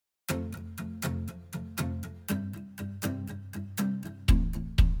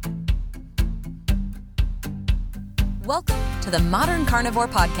Welcome to the Modern Carnivore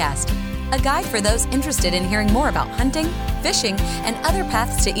Podcast, a guide for those interested in hearing more about hunting, fishing, and other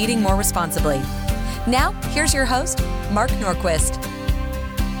paths to eating more responsibly. Now, here's your host, Mark Norquist.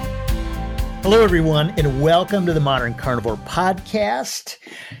 Hello, everyone, and welcome to the Modern Carnivore Podcast.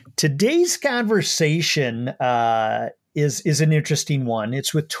 Today's conversation is an interesting one.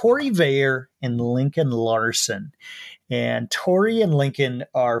 It's with Tori Veyer and Lincoln Larson. And Tori and Lincoln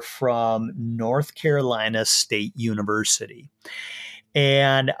are from North Carolina State University.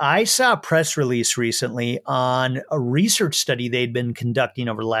 And I saw a press release recently on a research study they'd been conducting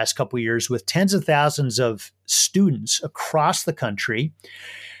over the last couple of years with tens of thousands of students across the country,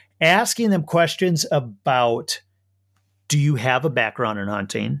 asking them questions about, do you have a background in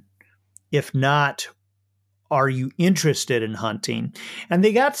hunting? If not, are you interested in hunting? And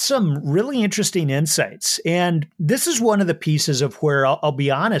they got some really interesting insights. And this is one of the pieces of where I'll be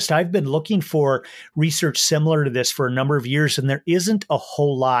honest, I've been looking for research similar to this for a number of years, and there isn't a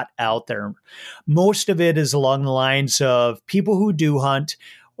whole lot out there. Most of it is along the lines of people who do hunt.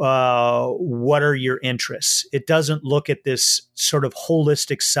 What are your interests? It doesn't look at this sort of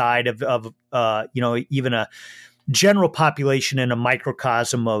holistic side of even a general population in a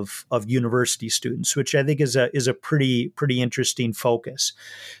microcosm of university students, which I think is a pretty interesting focus.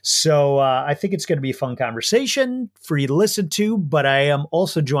 So I think it's going to be a fun conversation for you to listen to. But I am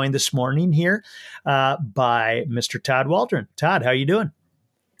also joined this morning here by Mr. Todd Waldron. Todd, how are you doing?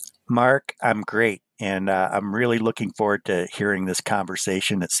 Mark, I'm great. And I'm really looking forward to hearing this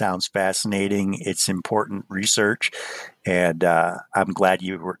conversation. It sounds fascinating. It's important research. And I'm glad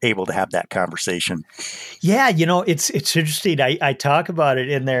you were able to have that conversation. Yeah, it's interesting. I talk about it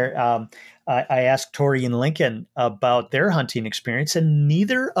in there. I asked Tori and Lincoln about their hunting experience, and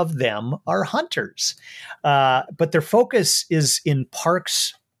neither of them are hunters. But their focus is in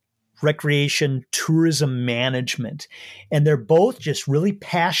parks, recreation, tourism management. And they're both just really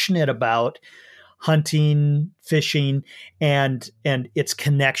passionate about hunting, fishing, and its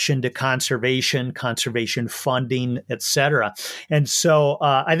connection to conservation funding, et cetera. And so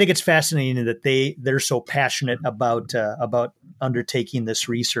I think it's fascinating that they're so passionate about undertaking this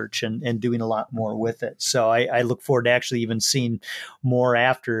research and doing a lot more with it. So I look forward to actually even seeing more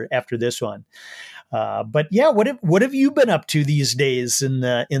after this one. But yeah, what have you been up to these days in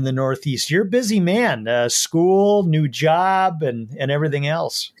the Northeast? You're a busy man, school, new job, and everything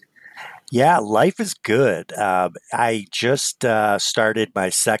else. Yeah, life is good. I just started my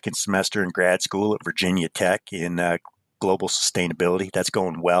second semester in grad school at Virginia Tech in global sustainability. That's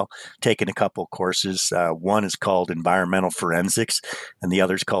going well. Taking a couple of courses. One is called environmental forensics, and the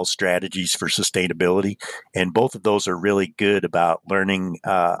other is called strategies for sustainability. And both of those are really good about learning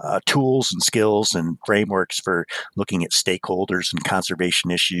tools and skills and frameworks for looking at stakeholders and conservation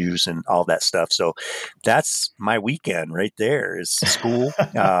issues and all that stuff. So that's my weekend right there is school.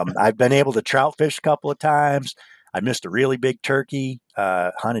 I've been able to trout fish a couple of times. I missed a really big turkey,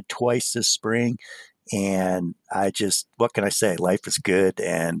 hunted twice this spring. And what can I say? Life is good,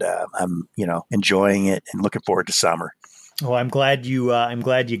 and I'm, enjoying it and looking forward to summer. Well, I'm glad you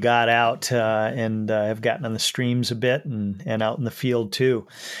got out and have gotten on the streams a bit and out in the field too.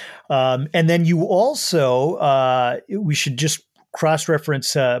 And then you also, we should just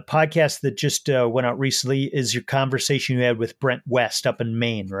cross-reference a podcast that just went out recently is your conversation you had with Brent West up in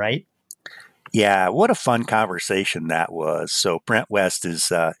Maine, right? Yeah, what a fun conversation that was. So Brent West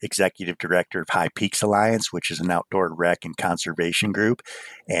is executive director of High Peaks Alliance, which is an outdoor rec and conservation group.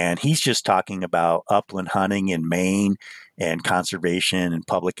 And he's just talking about upland hunting in Maine and conservation and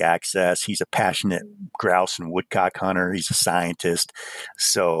public access. He's a passionate grouse and woodcock hunter. He's a scientist.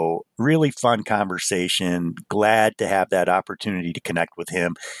 So really fun conversation. Glad to have that opportunity to connect with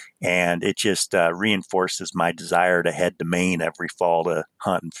him. And it just reinforces my desire to head to Maine every fall to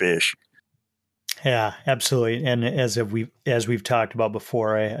hunt and fish. Yeah, absolutely. And as we've talked about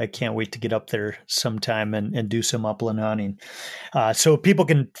before, I can't wait to get up there sometime and do some upland hunting. So people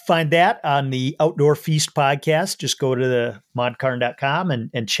can find that on the Outdoor Feast podcast. Just go to the modcarn.com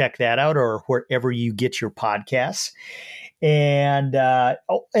and check that out, or wherever you get your podcasts. And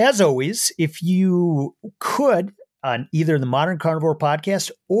as always, if you could, on either the Modern Carnivore podcast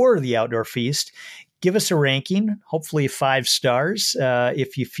or the Outdoor Feast, give us a ranking, hopefully 5 stars,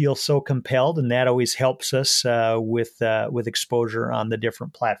 if you feel so compelled, and that always helps us with exposure on the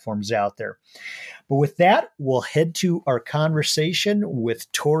different platforms out there. But with that, we'll head to our conversation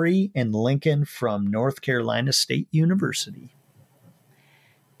with Tori and Lincoln from North Carolina State University.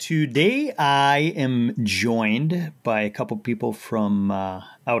 Today, I am joined by a couple people from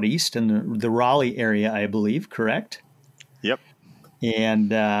out east in the Raleigh area, I believe, correct? Yep.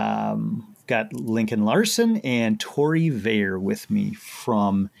 And got Lincoln Larson and Tori Vayer with me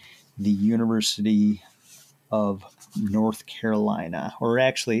from the University of North Carolina, or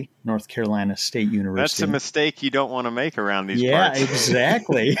actually North Carolina State University. That's a mistake you don't want to make around these Yeah, parts.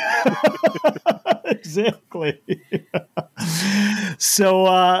 exactly. Exactly.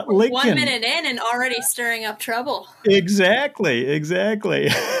 So, Lincoln. 1 minute in and already stirring up trouble. Exactly.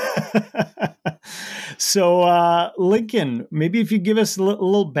 So, Lincoln, maybe if you give us a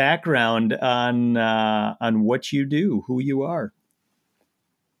little background on what you do, who you are.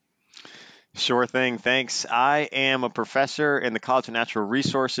 Sure thing. Thanks. I am a professor in the College of Natural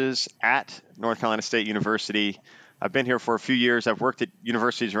Resources at North Carolina State University. I've been here for a few years. I've worked at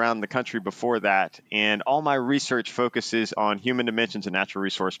universities around the country before that, and all my research focuses on human dimensions of natural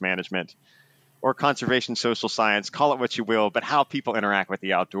resource management, or conservation social science, call it what you will, but how people interact with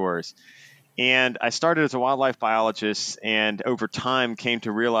the outdoors. And I started as a wildlife biologist, and over time came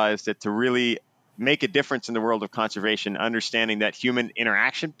to realize that to really make a difference in the world of conservation, understanding that human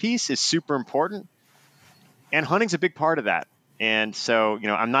interaction piece is super important, and hunting's a big part of that. And so,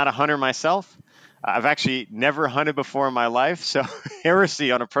 I'm not a hunter myself. I've actually never hunted before in my life, so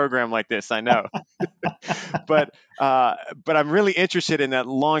heresy on a program like this, I know. But I'm really interested in that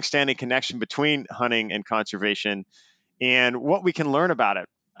long-standing connection between hunting and conservation, and what we can learn about it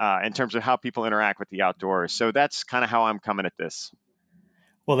in terms of how people interact with the outdoors. So that's kind of how I'm coming at this.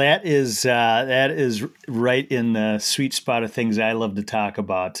 Well, that is right in the sweet spot of things I love to talk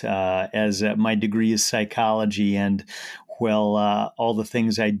about, as my degree is psychology, and all the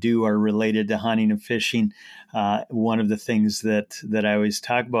things I do are related to hunting and fishing. One of the things that I always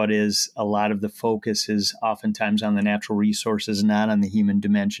talk about is a lot of the focus is oftentimes on the natural resources, not on the human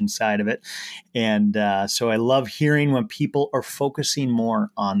dimension side of it. And so I love hearing when people are focusing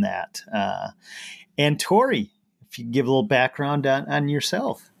more on that. And Tori, if you give a little background on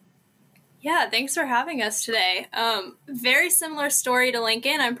yourself. Yeah, thanks for having us today. Very similar story to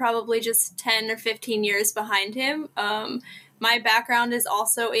Lincoln. I'm probably just 10 or 15 years behind him. My background is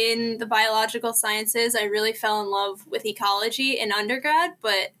also in the biological sciences. I really fell in love with ecology in undergrad,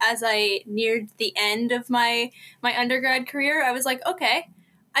 but as I neared the end of my undergrad career, I was like, okay,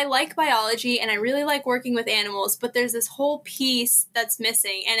 I like biology and I really like working with animals, but there's this whole piece that's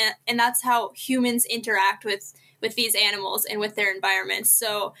missing, and that's how humans interact with these animals and with their environments.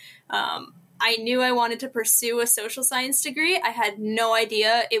 So I knew I wanted to pursue a social science degree. I had no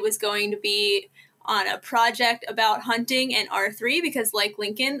idea it was going to be on a project about hunting and R3 because, like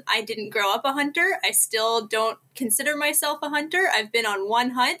Lincoln, I didn't grow up a hunter. I still don't consider myself a hunter. I've been on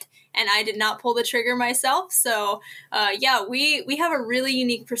one hunt and I did not pull the trigger myself. So we have a really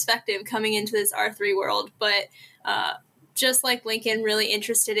unique perspective coming into this R3 world, but just like Lincoln, really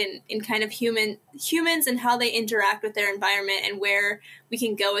interested in kind of humans and how they interact with their environment and where we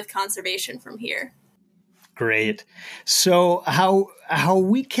can go with conservation from here. Great. So how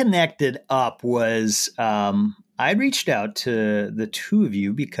we connected up was I reached out to the two of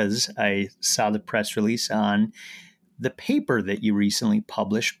you because I saw the press release on the paper that you recently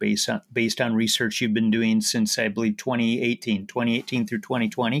published based on research you've been doing since, I believe, 2018 through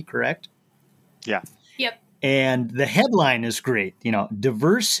 2020, correct? Yeah. Yep. And the headline is great.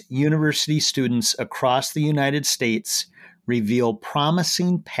 Diverse university students across the United States reveal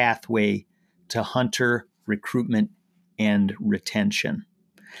promising pathway to hunter recruitment and retention.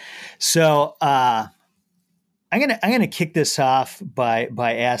 So I'm gonna kick this off by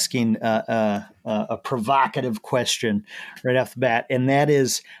asking a provocative question right off the bat, and that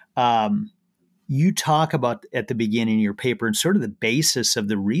is, you talk about at the beginning of your paper, and sort of the basis of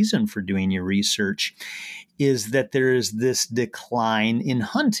the reason for doing your research is that there is this decline in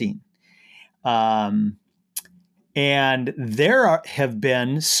hunting. And there have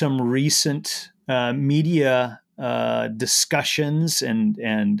been some recent media discussions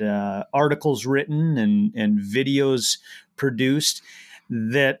and articles written and videos produced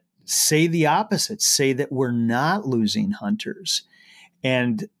that say the opposite, say that we're not losing hunters.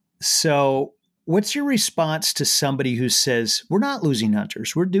 And so what's your response to somebody who says, we're not losing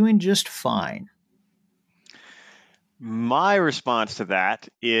hunters, we're doing just fine? My response to that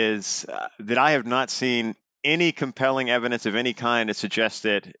is that I have not seen any compelling evidence of any kind to suggest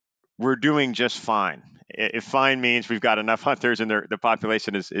that we're doing just fine. If fine means we've got enough hunters and the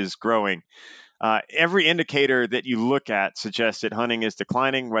population is growing. Every indicator that you look at suggests that hunting is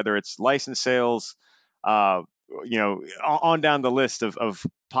declining, whether it's license sales, on down the list of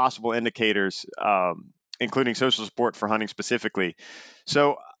possible indicators, including social support for hunting specifically.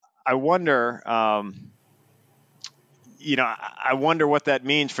 So I wonder, I wonder what that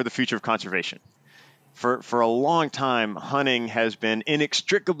means for the future of conservation. for a long time, hunting has been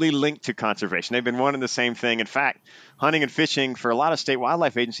inextricably linked to conservation. They've been one and the same thing. In fact, hunting and fishing for a lot of state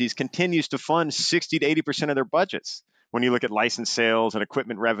wildlife agencies continues to fund 60 to 80% of their budgets when you look at license sales and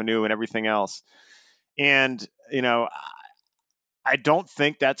equipment revenue and everything else. And, I don't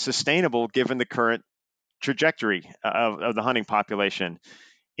think that's sustainable given the current trajectory of the hunting population.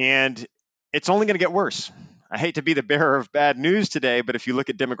 And it's only going to get worse. I hate to be the bearer of bad news today, but if you look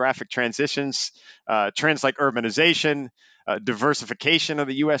at demographic transitions, trends like urbanization, diversification of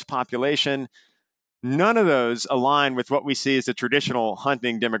the U.S. population, none of those align with what we see as the traditional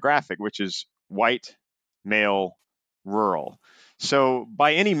hunting demographic, which is white, male, rural. So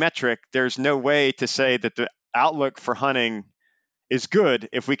by any metric, there's no way to say that the outlook for hunting is good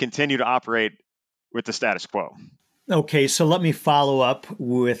if we continue to operate with the status quo. Okay, so let me follow up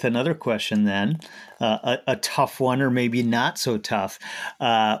with another question then, a tough one or maybe not so tough,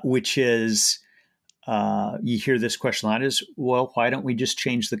 which is, you hear this question a lot is, well, why don't we just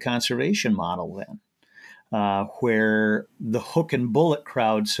change the conservation model then? Where the hook and bullet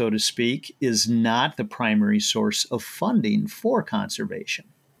crowd, so to speak, is not the primary source of funding for conservation.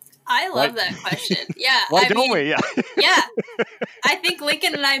 I love that question. Yeah. Why don't we? Yeah. Yeah. I think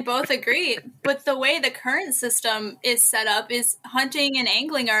Lincoln and I both agree. But the way the current system is set up is hunting and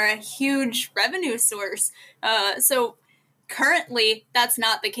angling are a huge revenue source. So currently that's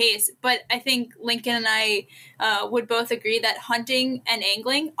not the case. But I think Lincoln and I would both agree that hunting and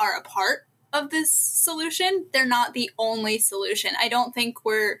angling are a part of this solution. They're not the only solution. I don't think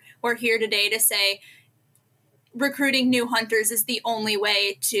we're here today to say recruiting new hunters is the only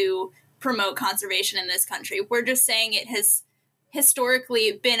way to promote conservation in this country. We're just saying it has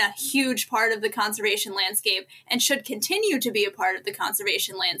historically been a huge part of the conservation landscape and should continue to be a part of the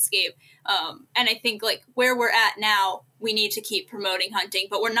conservation landscape. And I think like where we're at now, we need to keep promoting hunting,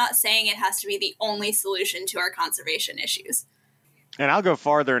 but we're not saying it has to be the only solution to our conservation issues. And I'll go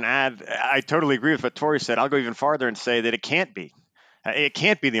farther and add, I totally agree with what Tori said. I'll go even farther and say that it can't be. It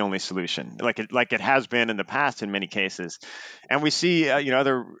can't be the only solution, like it has been in the past in many cases. And we see,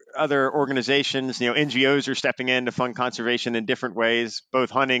 other organizations, NGOs are stepping in to fund conservation in different ways, both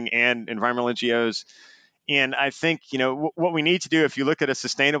hunting and environmental NGOs. And I think, what we need to do, if you look at a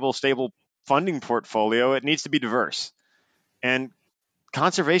sustainable, stable funding portfolio, it needs to be diverse. And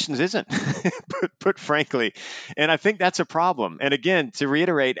conservation isn't, put frankly. And I think that's a problem. And again, to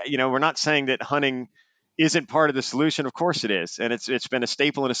reiterate, we're not saying that hunting isn't part of the solution. Of course it is. And it's been a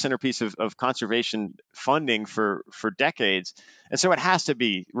staple and a centerpiece of conservation funding for decades. And so it has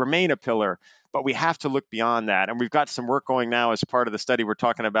to remain a pillar, but we have to look beyond that. And we've got some work going now as part of the study we're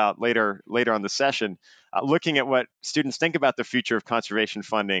talking about later on the session, looking at what students think about the future of conservation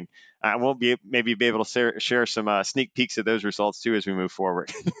funding. And we'll maybe be able to share some sneak peeks of those results too as we move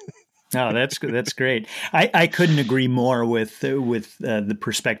forward. Oh, that's great. I couldn't agree more with the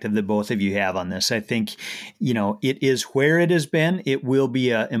perspective that both of you have on this. I think, it is where it has been. It will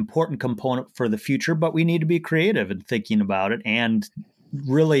be an important component for the future, but we need to be creative in thinking about it and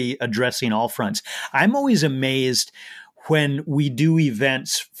really addressing all fronts. I'm always amazed when we do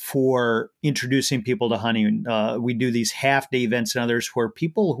events for introducing people to hunting. We do these half-day events and others where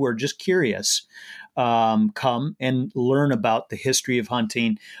people who are just curious come and learn about the history of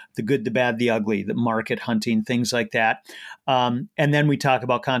hunting, the good, the bad, the ugly, the market hunting, things like that. And then we talk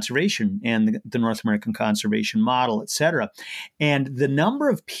about conservation and the North American conservation model, et cetera. And the number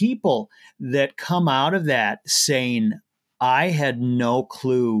of people that come out of that saying, I had no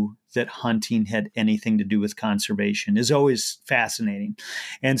clue that hunting had anything to do with conservation is always fascinating.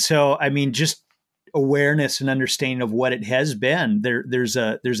 And so, just awareness and understanding of what it has been, there's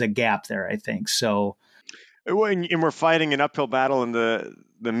a gap there, I think. So, and we're fighting an uphill battle in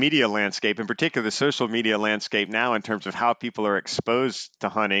the media landscape, in particular the social media landscape now, in terms of how people are exposed to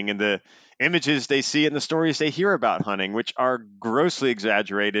hunting and the images they see and the stories they hear about hunting, which are grossly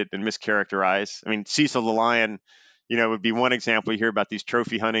exaggerated and mischaracterized. Cecil the lion, would be one example. You hear about these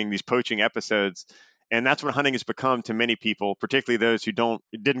trophy hunting, these poaching episodes, and that's what hunting has become to many people, particularly those who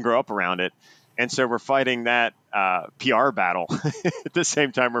didn't grow up around it. And so we're fighting that PR battle at the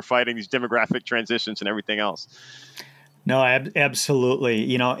same time we're fighting these demographic transitions and everything else. No,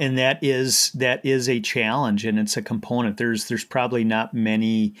 absolutely. And that is a challenge, and it's a component. There's probably not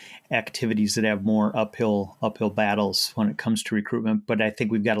many activities that have more uphill battles when it comes to recruitment, but I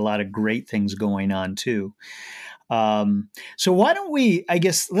think we've got a lot of great things going on too. So why don't we,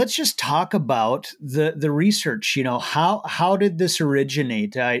 let's just talk about the research. How did this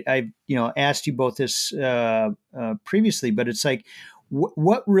originate? I asked you both this previously, but it's like,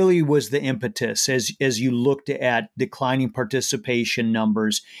 what really was the impetus as you looked at declining participation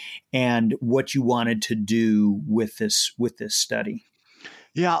numbers and what you wanted to do with this study?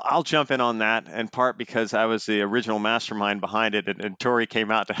 Yeah, I'll jump in on that, in part because I was the original mastermind behind it, and Tori came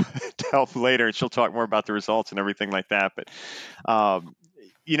out to, to help later, and she'll talk more about the results and everything like that. But, um,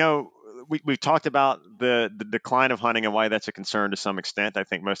 you know, we've talked about the decline of hunting and why that's a concern to some extent. I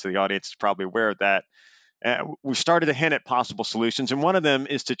think most of the audience is probably aware of that. We started to hint at possible solutions, and one of them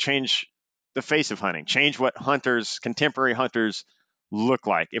is to change the face of hunting, change what contemporary hunters look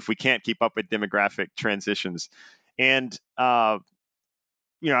like if we can't keep up with demographic transitions. And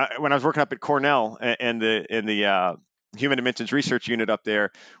when I was working up at Cornell and the Human Dimensions Research Unit up there,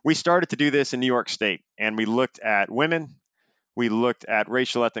 we started to do this in New York State, and we looked at women, we looked at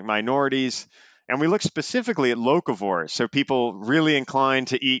racial ethnic minorities, and we looked specifically at locavores, so people really inclined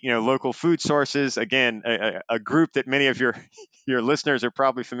to eat, local food sources. Again, a group that many of your your listeners are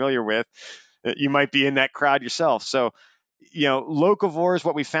probably familiar with. You might be in that crowd yourself. So, locavores.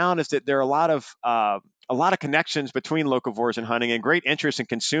 What we found is that there are a lot of connections between locavores and hunting, and great interest in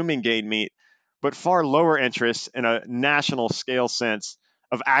consuming game meat, but far lower interest in a national scale sense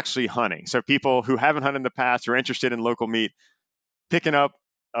of actually hunting. So people who haven't hunted in the past are interested in local meat, picking up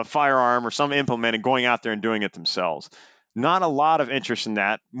a firearm or some implement and going out there and doing it themselves. Not a lot of interest in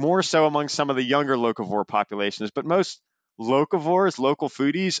that, more so among some of the younger locavore populations, but most locavores, local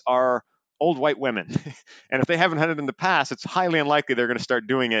foodies, are old white women. And if they haven't hunted in the past, it's highly unlikely they're going to start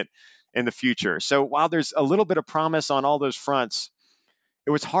doing it in the future. So while there's a little bit of promise on all those fronts,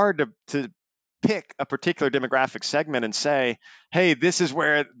 it was hard to pick a particular demographic segment and say, hey, this is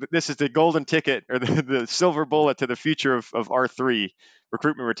the golden ticket or the silver bullet to the future of R3,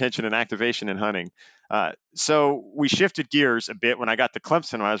 recruitment, retention, and activation in hunting. So we shifted gears a bit when I got to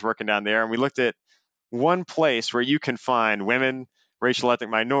Clemson when I was working down there, and we looked at one place where you can find women, racial ethnic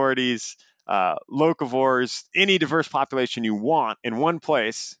minorities, locavores, any diverse population you want in one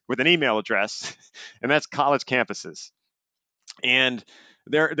place with an email address, and that's college campuses. And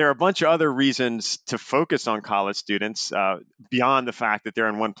there are a bunch of other reasons to focus on college students beyond the fact that they're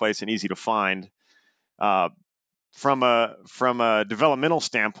in one place and easy to find. From a developmental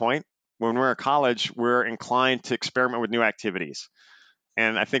standpoint, when we're in college, we're inclined to experiment with new activities.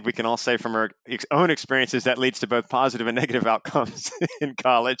 And I think we can all say from our own experiences that leads to both positive and negative outcomes in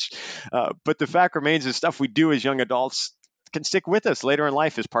college. But the fact remains is stuff we do as young adults can stick with us later in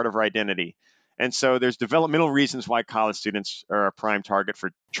life as part of our identity. And so there's developmental reasons why college students are a prime target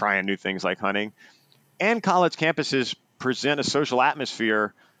for trying new things like hunting. And college campuses present a social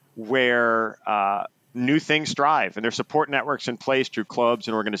atmosphere where new things thrive, and there's support networks in place through clubs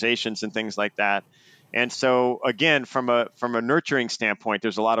and organizations and things like that. And so, again, from a nurturing standpoint,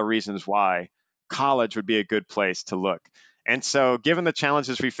 there's a lot of reasons why college would be a good place to look. And so, given the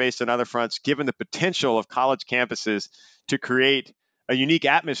challenges we faced on other fronts, given the potential of college campuses to create a unique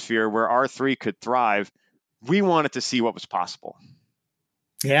atmosphere where R3 could thrive, we wanted to see what was possible.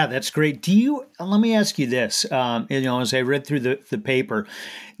 Yeah, that's great. Let me ask you this, as I read through the paper,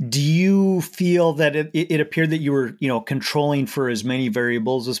 do you feel that it appeared that you were, controlling for as many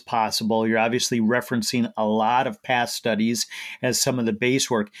variables as possible? You're obviously referencing a lot of past studies as some of the base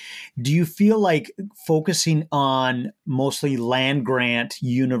work. Do you feel like focusing on mostly land grant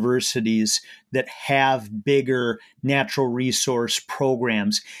universities that have bigger natural resource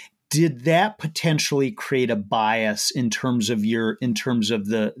programs, did that potentially create a bias in terms of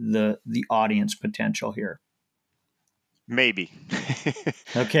the audience potential here? Maybe.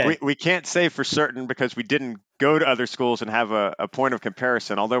 Okay. We can't say for certain because we didn't go to other schools and have a point of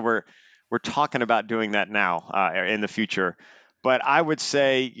comparison, although we're talking about doing that now in the future. But I would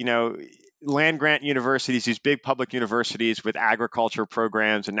say, land grant universities, these big public universities with agriculture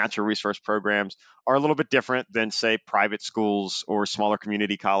programs and natural resource programs, are a little bit different than, say, private schools or smaller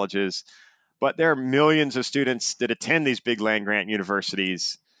community colleges. But there are millions of students that attend these big land grant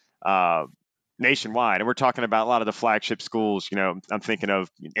universities nationwide. And we're talking about a lot of the flagship schools. I'm thinking of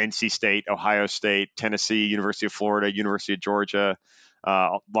NC State, Ohio State, Tennessee, University of Florida, University of Georgia,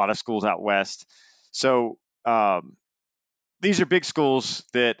 a lot of schools out west. So these are big schools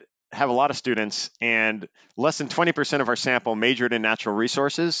that have a lot of students, and less than 20% of our sample majored in natural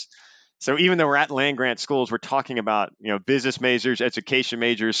resources. So even though we're at land grant schools, we're talking about business majors, education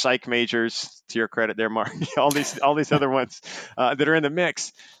majors, psych majors. To your credit, there, Mark. all these other ones that are in the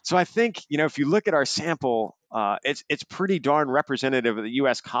mix. So I think if you look at our sample, it's pretty darn representative of the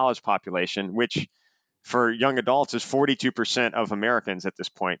U.S. college population, which for young adults is 42% of Americans at this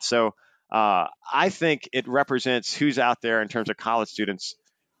point. So I think it represents who's out there in terms of college students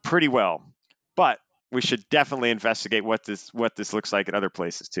pretty well. But we should definitely investigate what this looks like at other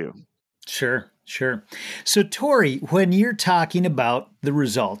places too. Sure. So Tori, when you're talking about the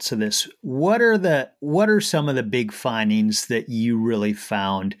results of this, what are some of the big findings that you really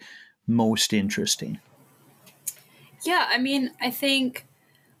found most interesting? Yeah, I mean, I think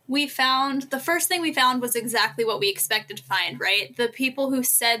the first thing we found was exactly what we expected to find, right? The people who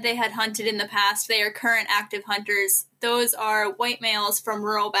said they had hunted in the past, they are current active hunters. Those are white males from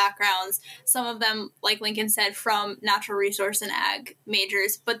rural backgrounds. Some of them, like Lincoln said, from natural resource and ag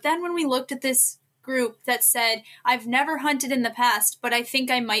majors. But then when we looked at this group that said, I've never hunted in the past, but I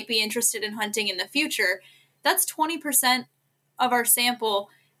think I might be interested in hunting in the future, that's 20% of our sample,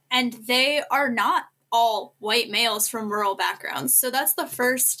 and they are not all white males from rural backgrounds. So that's the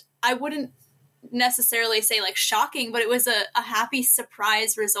first, I wouldn't necessarily say like shocking, but it was a happy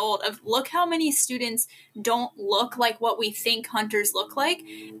surprise result of look how many students don't look like what we think hunters look like,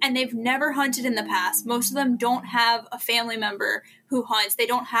 and they've never hunted in the past. Most of them don't have a family member who hunts. They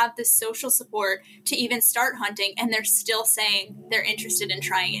don't have the social support to even start hunting, and they're still saying they're interested in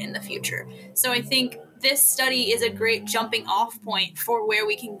trying it in the future. So I think this study is a great jumping off point for where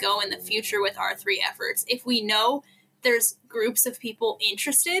we can go in the future with our 3 efforts. If we know there's groups of people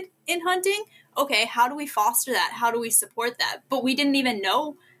interested in hunting, okay, how do we foster that? How do we support that? But we didn't even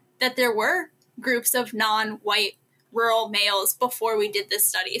know that there were groups of non-white rural males before we did this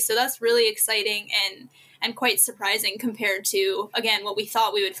study. So that's really exciting and quite surprising compared to, again, what we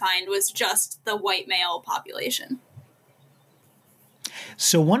thought we would find was just the white male population.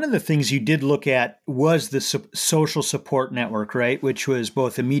 So one of the things you did look at was the social support network, right? Which was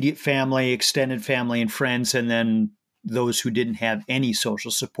both immediate family, extended family, and friends, and then those who didn't have any social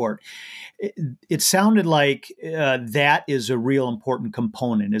support. It sounded like that is a real important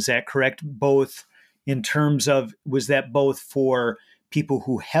component. Is that correct? Both in terms of, was that both for people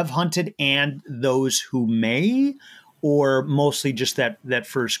who have hunted and those who may, or mostly just that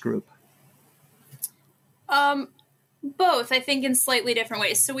first group? Both, I think, in slightly different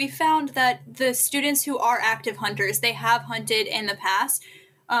ways. So we found that the students who are active hunters, they have hunted in the past.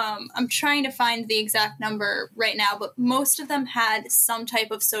 I'm trying to find the exact number right now, but most of them had some type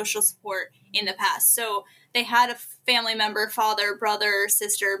of social support in the past. So they had a family member, father, brother,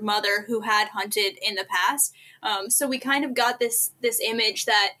 sister, mother, who had hunted in the past. So we kind of got this image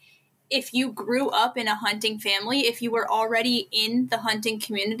that if you grew up in a hunting family, if you were already in the hunting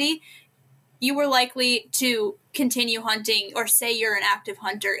community, you were likely to continue hunting or say you're an active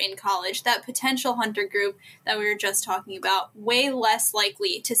hunter in college. That potential hunter group that we were just talking about, way less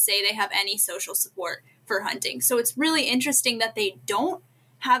likely to say they have any social support for hunting. So it's really interesting that they don't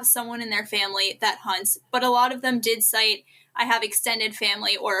have someone in their family that hunts, but a lot of them did cite, I have extended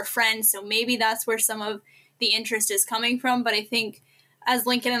family or a friend, so maybe that's where some of the interest is coming from. But I think as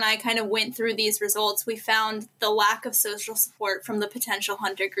Lincoln and I kind of went through these results, we found the lack of social support from the potential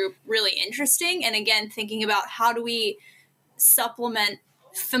hunter group really interesting. And again, thinking about how do we supplement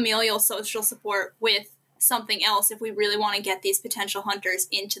familial social support with something else if we really want to get these potential hunters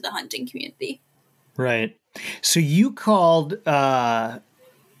into the hunting community. Right. So you called,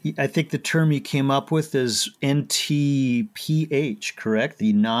 I think the term you came up with is NTPH, correct?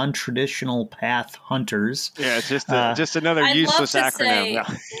 The non-traditional path hunters. Yeah, it's just another useless acronym.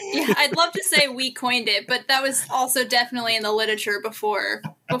 Yeah, I'd love to say we coined it, but that was also definitely in the literature before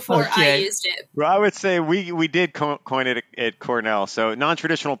I used it. Well, I would say we did coin it at Cornell. So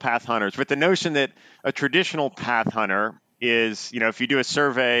non-traditional path hunters, with the notion that a traditional path hunter is, if you do a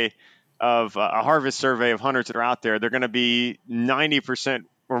survey of a harvest survey of hunters that are out there, they're going to be 90%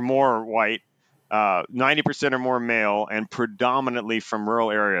 or more white, 90% or more male, and predominantly from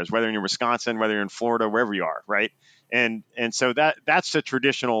rural areas, whether you're in Wisconsin, whether you're in Florida, wherever you are, right? And so that's a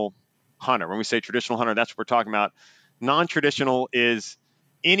traditional hunter. When we say traditional hunter, that's what we're talking about. Non-traditional is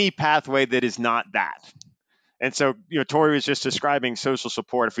any pathway that is not that. And so, Tori was just describing social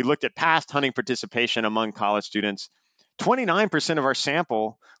support. If we looked at past hunting participation among college students, 29% of our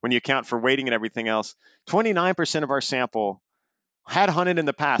sample, when you account for weighting and everything else, 29% of our sample had hunted in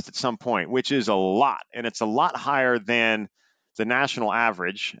the past at some point, which is a lot. And it's a lot higher than the national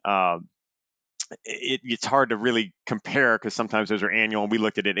average. It's hard to really compare because sometimes those are annual and we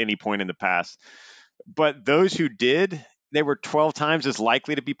looked at it at any point in the past. But those who did, they were 12 times as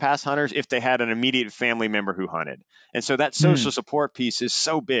likely to be past hunters if they had an immediate family member who hunted. And so that social support piece is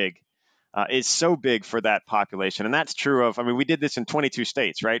so big. It's so big for that population. And that's true of, we did this in 22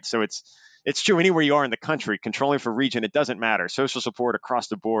 states, right? So it's true anywhere you are in the country, controlling for region, it doesn't matter. Social support across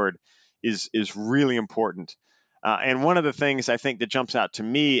the board is really important. And one of the things I think that jumps out to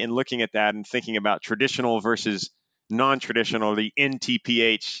me in looking at that and thinking about traditional versus non-traditional, the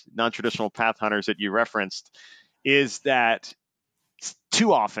NTPH, non-traditional path hunters that you referenced, is that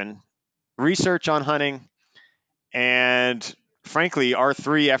too often research on hunting and frankly, our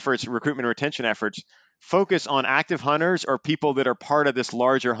three efforts, recruitment and retention efforts, focus on active hunters or people that are part of this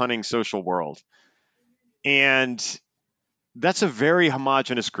larger hunting social world. And that's a very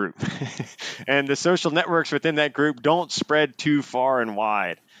homogenous group. And the social networks within that group don't spread too far and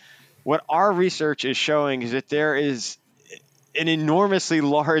wide. What our research is showing is that there is an enormously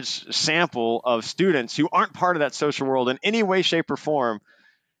large sample of students who aren't part of that social world in any way, shape, or form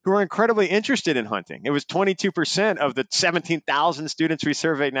who are incredibly interested in hunting. It was 22% of the 17,000 students we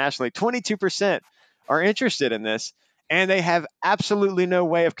surveyed nationally. 22% are interested in this, and they have absolutely no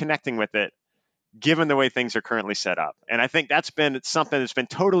way of connecting with it, given the way things are currently set up. And I think that's been something that's been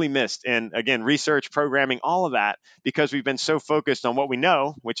totally missed in, again, research, programming, all of that, because we've been so focused on what we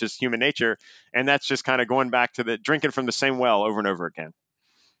know, which is human nature. And that's just kind of going back to the drinking from the same well over and over again.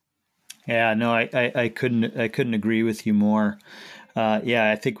 Yeah, no, I couldn't agree with you more.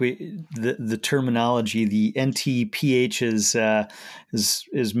 I think the terminology, the NTPH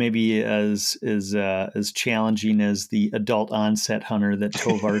is maybe as challenging as the adult onset hunter that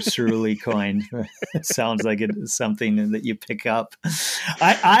Tovar Cerulli coined. It sounds like it's something that you pick up.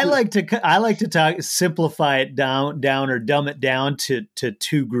 I like to simplify it down or dumb it down to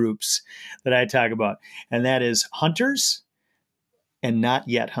two groups that I talk about, and that is hunters and not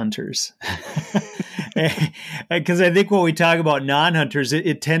yet hunters. Because I think when we talk about non-hunters,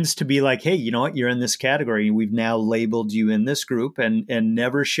 it tends to be like, hey, you know what? You're in this category. We've now labeled you in this group, and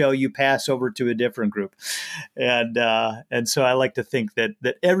never shall you pass over to a different group. And so I like to think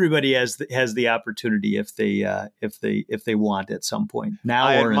that everybody has the opportunity if they want at some point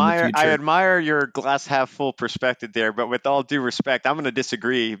now or in the future. I admire your glass half full perspective there, but with all due respect, I'm going to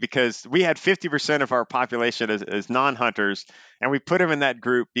disagree, because we had 50% of our population as non-hunters, and we put them in that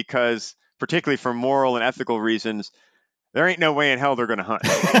group because, particularly for moral and ethical reasons, there ain't no way in hell they're going to hunt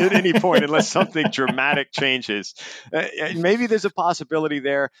at any point unless something dramatic changes. Maybe there's a possibility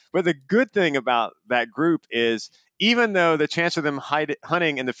there. But the good thing about that group is, even though the chance of them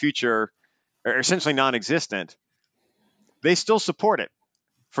hunting in the future are essentially non-existent, they still support it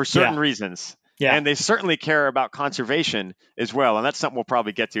for certain reasons. Yeah. And they certainly care about conservation as well. And that's something we'll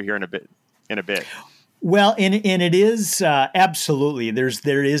probably get to here in a bit. Well, and it is absolutely,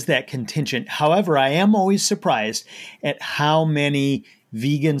 there is that contingent. However, I am always surprised at how many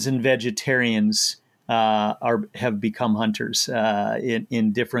vegans and vegetarians have become hunters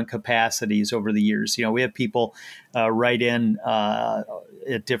in different capacities over the years. You know, we have people write in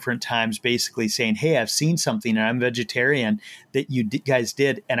at different times, basically saying, "Hey, I've seen something, and I'm vegetarian that you guys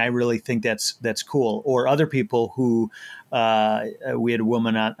did, and I really think that's cool." Or other people who we had a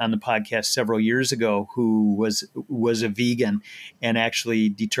woman on the podcast several years ago who was a vegan and actually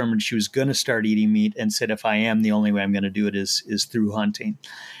determined she was going to start eating meat, and said, "If I am, the only way I'm going to do it is through hunting."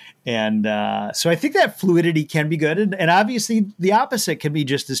 And so I think that fluidity can be good. And obviously the opposite can be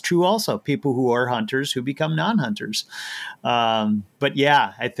just as true also. People who are hunters who become non-hunters. But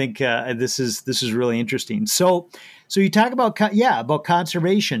yeah, I think this is really interesting. So you talk about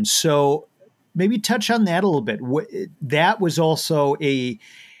conservation. So maybe touch on that a little bit. That was also a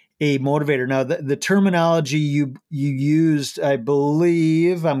motivator. Now, the terminology you used, I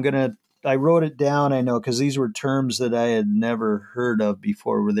believe, I wrote it down, I know, because these were terms that I had never heard of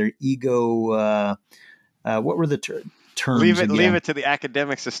before. Were there ego? What were the terms? Leave it to the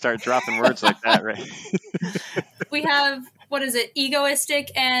academics to start dropping words like that, right? We have, egoistic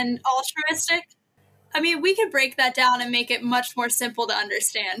and altruistic? I mean, we could break that down and make it much more simple to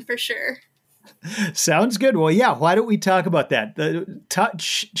understand, for sure. Sounds good. Well, yeah, why don't we talk about that?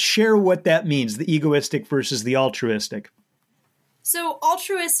 Share what that means, the egoistic versus the altruistic. So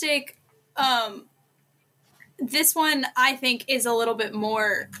altruistic, this one I think is a little bit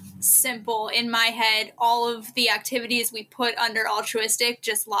more simple in my head. All of the activities we put under altruistic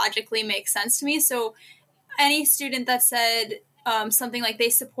just logically make sense to me. So any student that said something like they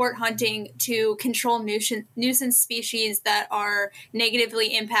support hunting to control nuisance species that are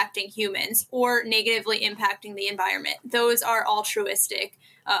negatively impacting humans or negatively impacting the environment, those are altruistic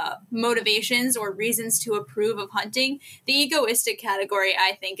motivations or reasons to approve of hunting. The egoistic category,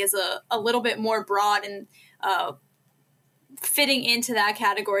 I think, is a little bit more broad, and fitting into that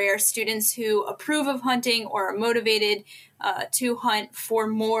category are students who approve of hunting or are motivated to hunt for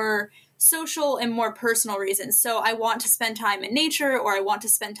more social and more personal reasons. So I want to spend time in nature, or I want to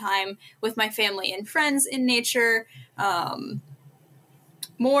spend time with my family and friends in nature.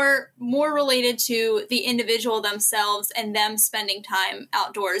 more related to the individual themselves and them spending time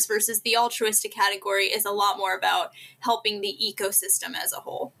outdoors, versus the altruistic category is a lot more about helping the ecosystem as a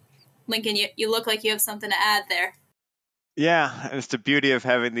whole. Lincoln, you look like you have something to add there. Yeah, it's the beauty of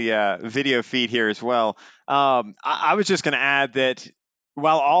having the video feed here as well. I was just going to add that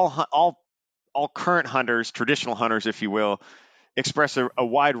while all current hunters, traditional hunters, if you will, express a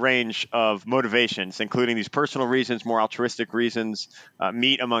wide range of motivations, including these personal reasons, more altruistic reasons,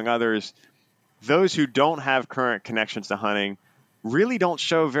 meat among others, those who don't have current connections to hunting really don't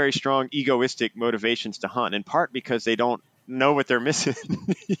show very strong egoistic motivations to hunt, in part because they don't know what they're missing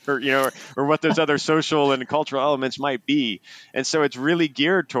or what those other social and cultural elements might be. And so it's really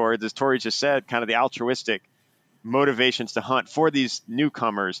geared towards, as Tori just said, kind of the altruistic motivations to hunt for these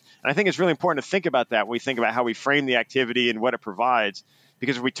newcomers. And I think it's really important to think about that when we think about how we frame the activity and what it provides,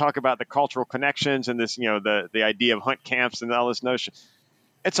 because if we talk about the cultural connections and this, the idea of hunt camps and all this notion,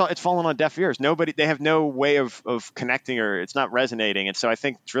 it's fallen on deaf ears. They have no way of connecting, or it's not resonating. And so I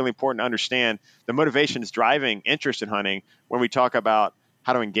think it's really important to understand the motivations driving interest in hunting when we talk about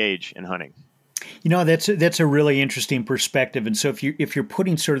how to engage in hunting. That's a really interesting perspective. And so if you're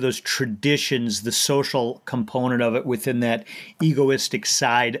putting sort of those traditions, the social component of it within that egoistic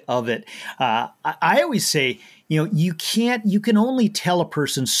side of it, I always say, you can only tell a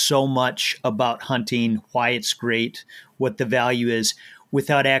person so much about hunting, why it's great, what the value is,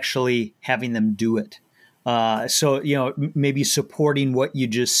 without actually having them do it. So maybe supporting what you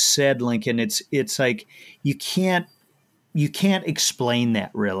just said, Lincoln, it's like you can't explain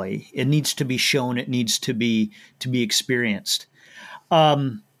that really. It needs to be shown. It needs to be experienced.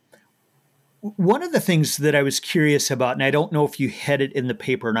 One of the things that I was curious about, and I don't know if you had it in the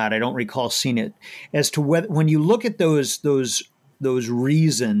paper or not, I don't recall seeing it, as to whether, when you look at those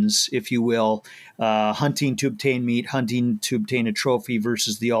reasons, if you will, hunting to obtain meat, hunting to obtain a trophy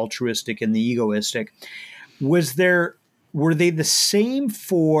versus the altruistic and the egoistic, were they the same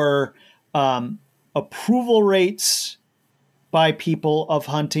for approval rates by people of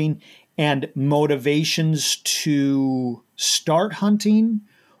hunting and motivations to start hunting,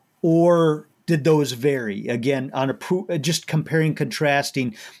 or did those vary? Again, on just comparing,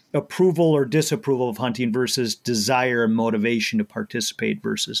 contrasting approval or disapproval of hunting versus desire and motivation to participate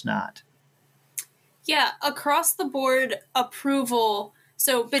versus not. Yeah, across the board approval.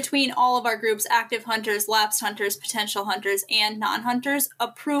 So between all of our groups, active hunters, lapsed hunters, potential hunters, and non-hunters,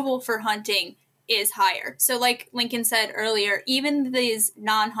 approval for hunting is higher. So like Lincoln said earlier, even these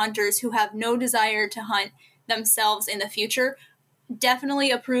non-hunters who have no desire to hunt themselves in the future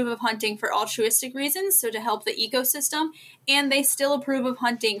definitely approve of hunting for altruistic reasons, so to help the ecosystem, and they still approve of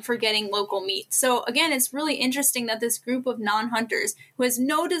hunting for getting local meat. So again, it's really interesting that this group of non-hunters who has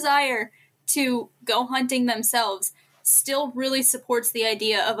no desire to go hunting themselves still really supports the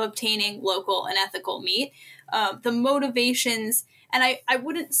idea of obtaining local and ethical meat. The motivations, and I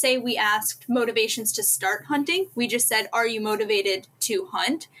wouldn't say we asked motivations to start hunting. We just said, are you motivated to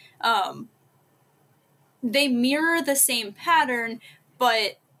hunt? They mirror the same pattern,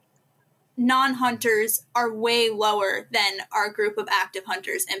 but non-hunters are way lower than our group of active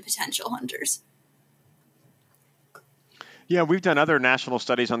hunters and potential hunters. Yeah, we've done other national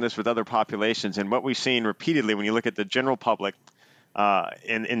studies on this with other populations, and what we've seen repeatedly when you look at the general public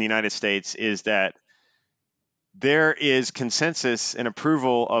in the United States is that there is consensus and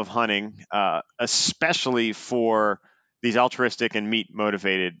approval of hunting, especially for these altruistic and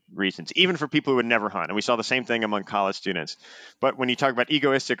meat-motivated reasons, even for people who would never hunt. And we saw the same thing among college students. But when you talk about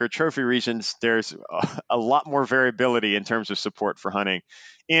egoistic or trophy reasons, there's a lot more variability in terms of support for hunting.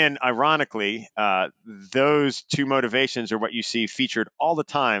 And ironically, those two motivations are what you see featured all the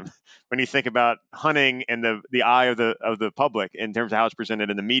time when you think about hunting and the eye of the public in terms of how it's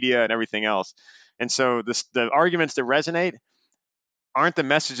presented in the media and everything else. And so the arguments that resonate aren't the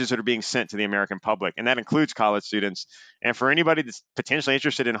messages that are being sent to the American public, and that includes college students. And for anybody that's potentially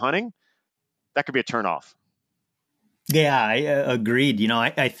interested in hunting, that could be a turnoff. Yeah, I agreed.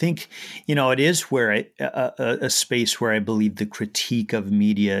 I think, it is where a space where I believe the critique of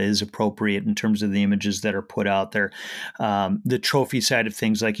media is appropriate in terms of the images that are put out there. The trophy side of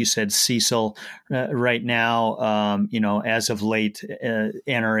things, like you said, Cecil, right now, as of late,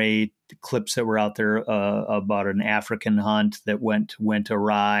 NRA clips that were out there about an African hunt that went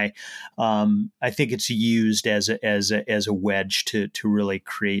awry. I think it's used as a wedge to really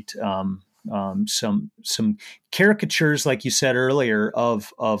create some caricatures, like you said earlier,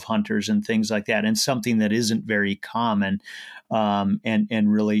 of hunters and things like that, and something that isn't very common,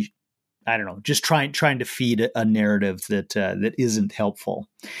 and really, I don't know, just trying to feed a narrative that isn't helpful.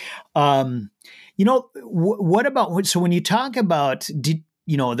 What about, so when you talk about,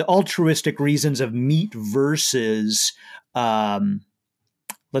 the altruistic reasons of meat versus,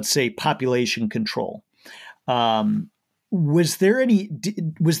 let's say, population control. Was there any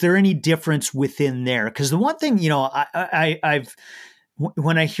difference within there? Because the one thing, I've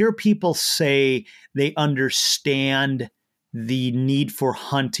when I hear people say they understand the need for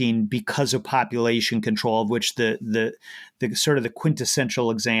hunting because of population control, of which the sort of the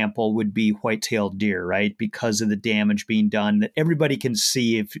quintessential example would be white-tailed deer, right? Because of the damage being done that everybody can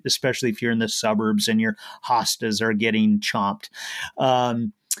see, especially if you're in the suburbs and your hostas are getting chomped.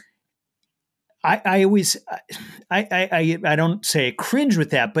 I always, I don't say I cringe with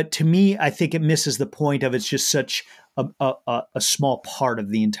that, but to me, I think it misses the point of it's just such a small part of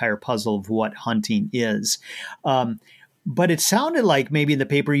the entire puzzle of what hunting is. But it sounded like maybe in the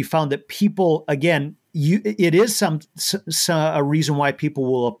paper you found that people, again, it is a reason why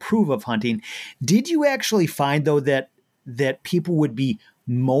people will approve of hunting. Did you actually find, though, that people would be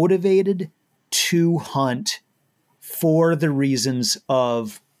motivated to hunt for the reasons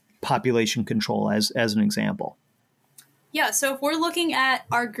of population control, as an example? Yeah, so if we're looking at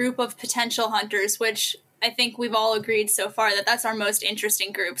our group of potential hunters, which I think we've all agreed so far that that's our most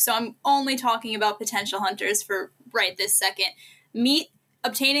interesting group. So I'm only talking about potential hunters for right this second.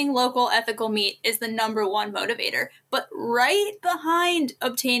 Obtaining local ethical meat is the number one motivator. But right behind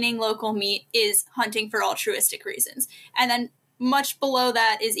obtaining local meat is hunting for altruistic reasons. And then much below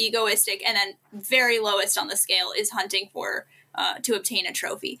that is egoistic. And then very lowest on the scale is hunting for to obtain a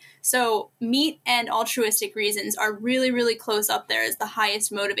trophy. So meat and altruistic reasons are really, really close up there as the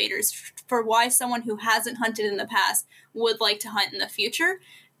highest motivators for why someone who hasn't hunted in the past would like to hunt in the future.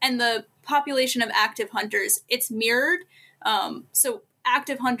 And the population of active hunters, it's mirrored. So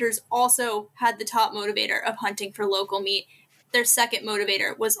active hunters also had the top motivator of hunting for local meat. Their second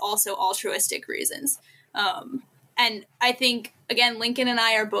motivator was also altruistic reasons. And I think, again, Lincoln and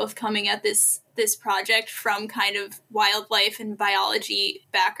I are both coming at this project from kind of wildlife and biology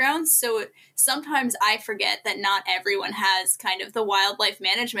backgrounds. So sometimes I forget that not everyone has kind of the wildlife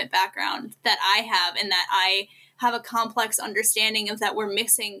management background that I have, and that I have a complex understanding of that we're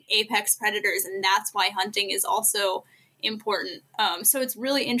missing apex predators, and that's why hunting is also important. So it's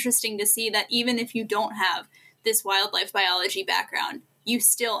really interesting to see that even if you don't have this wildlife biology background, you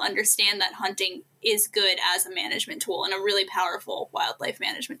still understand that hunting is good as a management tool and a really powerful wildlife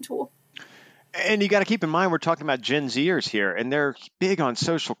management tool. And you got to keep in mind, we're talking about Gen Zers here, and they're big on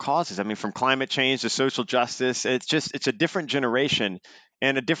social causes. I mean, from climate change to social justice, it's a different generation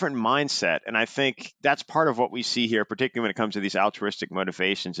and a different mindset. And I think that's part of what we see here, particularly when it comes to these altruistic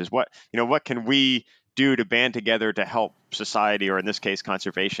motivations, is what can we do to band together to help society, or in this case,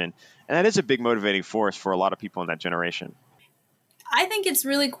 conservation. And that is a big motivating force for a lot of people in that generation. I think it's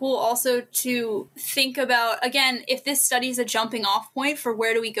really cool also to think about, again, if this study is a jumping off point for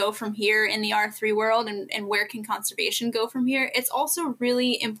where do we go from here in the R3 world, and where can conservation go from here, it's also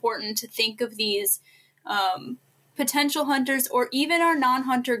really important to think of these potential hunters or even our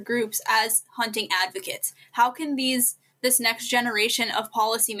non-hunter groups as hunting advocates. How can this next generation of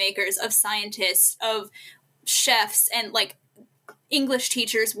policymakers, of scientists, of chefs, and like English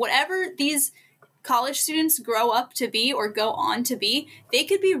teachers, whatever these college students grow up to be or go on to be, they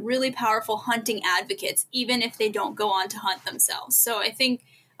could be really powerful hunting advocates, even if they don't go on to hunt themselves. So I think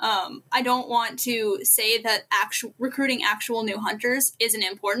I don't want to say that recruiting actual new hunters isn't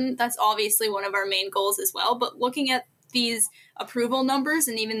important. That's obviously one of our main goals as well. But looking at these approval numbers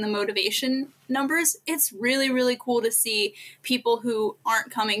and even the motivation numbers, it's really, really cool to see people who aren't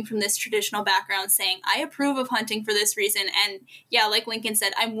coming from this traditional background saying, I approve of hunting for this reason. And yeah, like Lincoln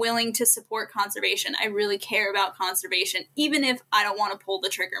said, I'm willing to support conservation. I really care about conservation, even if I don't want to pull the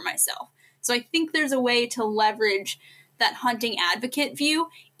trigger myself. So I think there's a way to leverage that hunting advocate view,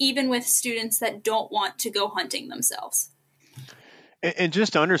 even with students that don't want to go hunting themselves. And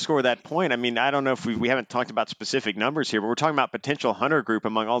just to underscore that point, I mean, I don't know if we haven't talked about specific numbers here, but we're talking about potential hunter group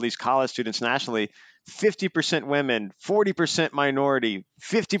among all these college students nationally. 50% women, 40% minority,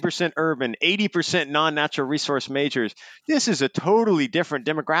 50% urban, 80% non-natural resource majors. This is a totally different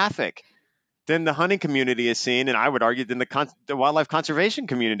demographic than the hunting community is seen, and I would argue than the wildlife conservation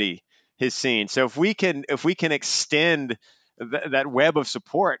community has seen. So if we can extend that web of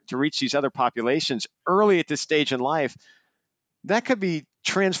support to reach these other populations early at this stage in life, that could be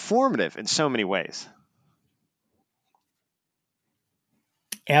transformative in so many ways.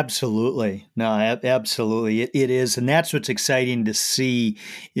 Absolutely. No, absolutely. It is. And that's what's exciting to see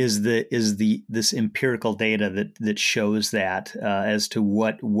is this empirical data that shows that as to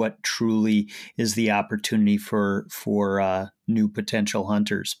what truly is the opportunity for new potential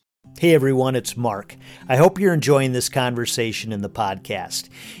hunters. Hey everyone, it's Mark. I hope you're enjoying this conversation in the podcast.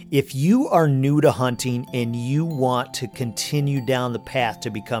 If you are new to hunting and you want to continue down the path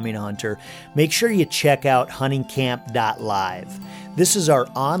to becoming a hunter, make sure you check out huntingcamp.live. This is our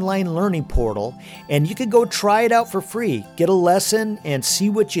online learning portal, and you can go try it out for free, get a lesson, and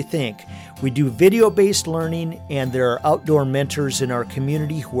see what you think. We do video-based learning, and there are outdoor mentors in our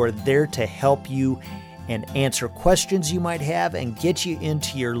community who are there to help you and answer questions you might have and get you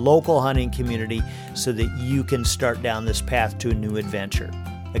into your local hunting community so that you can start down this path to a new adventure.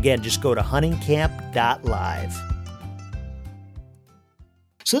 Again, just go to huntingcamp.live.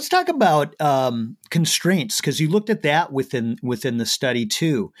 So let's talk about constraints, because you looked at that within the study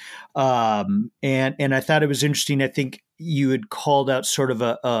too, and I thought it was interesting. I think you had called out sort of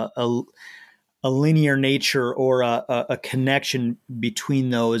a linear nature or a connection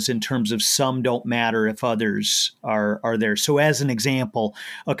between those in terms of some don't matter if others are there. So as an example,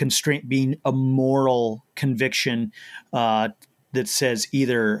 a constraint being a moral conviction that says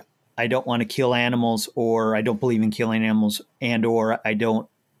either I don't want to kill animals, or I don't believe in killing animals, and or I don't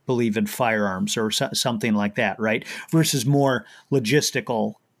believe in firearms, or something like that, right? Versus more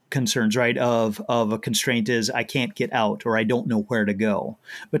logistical concerns, right? Of a constraint is I can't get out, or I don't know where to go.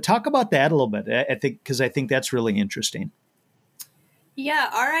 But talk about that a little bit, I think, because I think that's really interesting. Yeah,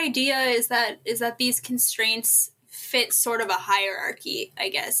 our idea is that these constraints fit sort of a hierarchy, I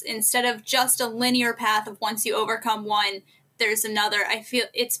guess. Instead of just a linear path of once you overcome one, there's another. I feel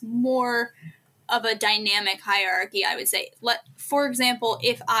it's more of a dynamic hierarchy, I would say. For example,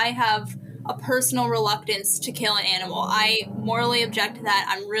 if I have a personal reluctance to kill an animal, I morally object to that.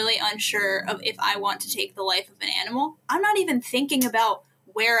 I'm really unsure of if I want to take the life of an animal. I'm not even thinking about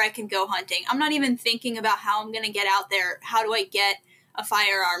where I can go hunting. I'm not even thinking about how I'm going to get out there. How do I get a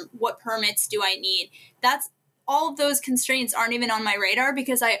firearm? What permits do I need? That's all of those constraints aren't even on my radar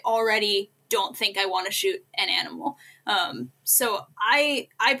because I already don't think I want to shoot an animal. So I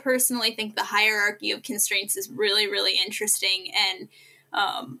personally think the hierarchy of constraints is really, really interesting. And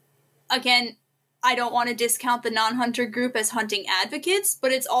again, I don't want to discount the non-hunter group as hunting advocates,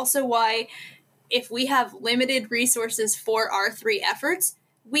 but it's also why if we have limited resources for R3 efforts,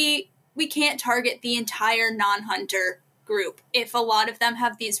 we can't target the entire non-hunter group. If a lot of them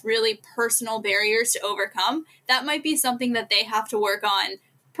have these really personal barriers to overcome, that might be something that they have to work on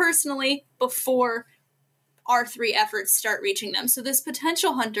personally before R3 efforts start reaching them. So this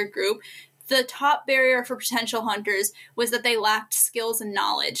potential hunter group, the top barrier for potential hunters was that they lacked skills and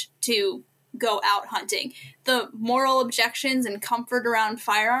knowledge to go out hunting. The moral objections and comfort around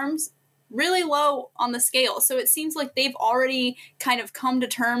firearms, really low on the scale. So it seems like they've already kind of come to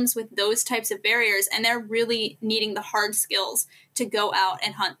terms with those types of barriers, and they're really needing the hard skills to go out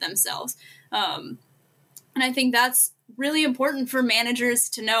and hunt themselves. And I think that's really important for managers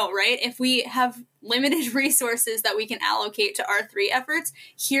to know, right? If we have limited resources that we can allocate to R3 efforts,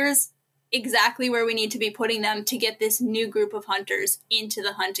 here's exactly where we need to be putting them to get this new group of hunters into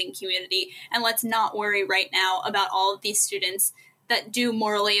the hunting community. And let's not worry right now about all of these students that do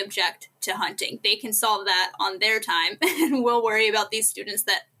morally object to hunting. They can solve that on their time, and we'll worry about these students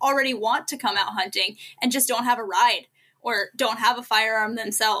that already want to come out hunting and just don't have a ride or don't have a firearm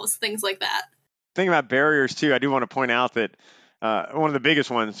themselves, things like that. Thinking about barriers too, I do want to point out that one of the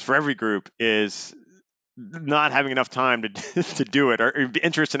biggest ones for every group is not having enough time to do it, or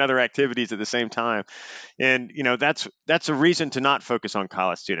interest in other activities at the same time. And that's a reason to not focus on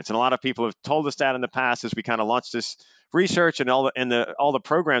college students. And a lot of people have told us that in the past as we kind of launched this research and all the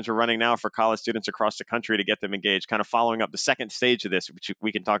programs we're running now for college students across the country to get them engaged. Kind of following up the second stage of this, which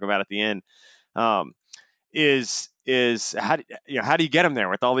we can talk about at the end. Is how do you get them there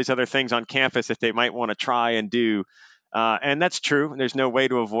with all these other things on campus that they might want to try and do? And that's true. There's no way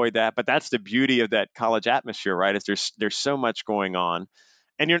to avoid that. But that's the beauty of that college atmosphere, right? Is there's so much going on.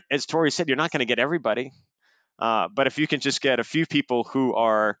 And as Tori said, you're not going to get everybody. But if you can just get a few people who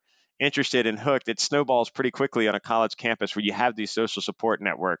are interested and hooked, it snowballs pretty quickly on a college campus where you have these social support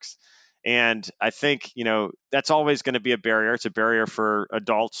networks. And I think, that's always going to be a barrier. It's a barrier for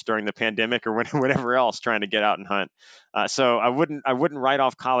adults during the pandemic or whatever else trying to get out and hunt. So I wouldn't write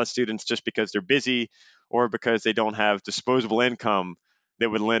off college students just because they're busy or because they don't have disposable income that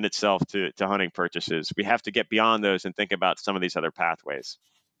would lend itself to hunting purchases. We have to get beyond those and think about some of these other pathways.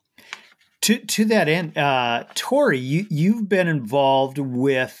 To that end, Tori, you've been involved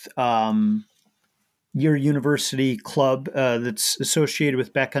with your university club that's associated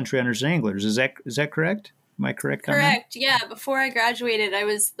with backcountry hunters and anglers. Is that correct? Am I correct on that? Correct. Yeah. Before I graduated, I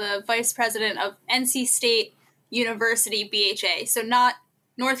was the vice president of NC State University BHA. So not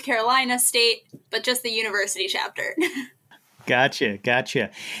North Carolina State, but just the university chapter. Gotcha.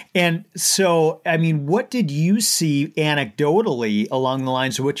 And so, I mean, what did you see anecdotally along the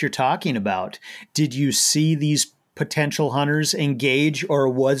lines of what you're talking about? Did you see these potential hunters engage, or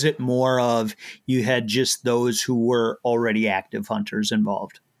was it more of you had just those who were already active hunters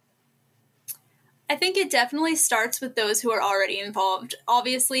involved? I think it definitely starts with those who are already involved.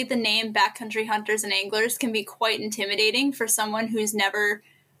 Obviously, the name backcountry hunters and anglers can be quite intimidating for someone who's never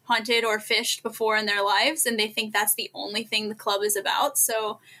hunted or fished before in their lives, and they think that's the only thing the club is about.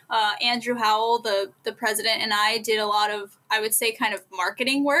 So Andrew Howell, the president, and I did a lot of, I would say, kind of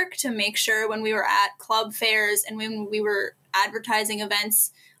marketing work to make sure when we were at club fairs and when we were advertising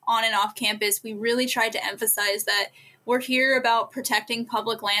events on and off campus, we really tried to emphasize that we're here about protecting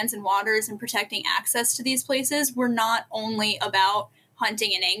public lands and waters and protecting access to these places. We're not only about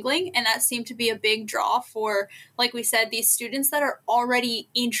hunting and angling, and that seemed to be a big draw for, like we said, these students that are already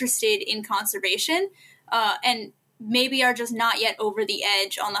interested in conservation and maybe are just not yet over the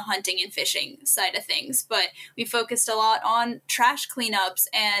edge on the hunting and fishing side of things. But we focused a lot on trash cleanups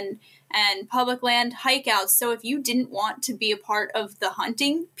and public land hikeouts. So if you didn't want to be a part of the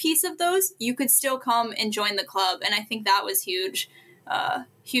hunting piece of those, you could still come and join the club. And I think that was huge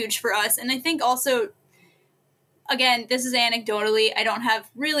for us. And I think also, again, this is anecdotally, I don't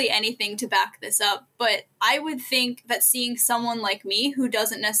have really anything to back this up, but I would think that seeing someone like me who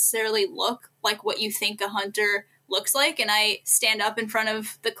doesn't necessarily look like what you think a hunter looks like, and I stand up in front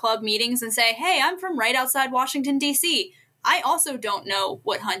of the club meetings and say, hey, I'm from right outside Washington, D.C., I also don't know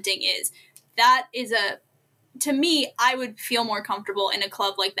what hunting is. That is to me, I would feel more comfortable in a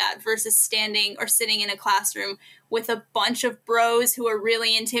club like that versus standing or sitting in a classroom with a bunch of bros who are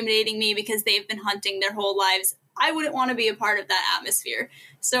really intimidating me because they've been hunting their whole lives. I wouldn't want to be a part of that atmosphere.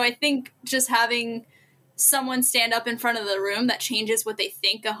 So I think just having someone stand up in front of the room that changes what they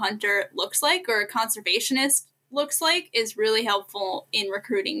think a hunter looks like or a conservationist looks like is really helpful in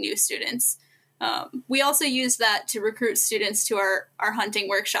recruiting new students. We also use that to recruit students to our hunting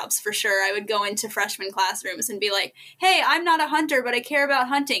workshops for sure. I would go into freshman classrooms and be like, hey, I'm not a hunter, but I care about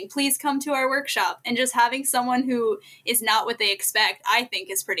hunting. Please come to our workshop. And just having someone who is not what they expect, I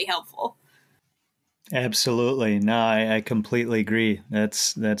think is pretty helpful. Absolutely. No, I completely agree.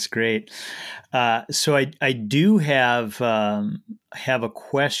 That's great. So I do have a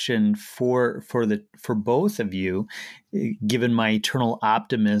question for both of you, given my eternal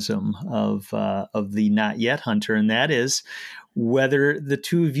optimism of the not yet hunter, and that is whether the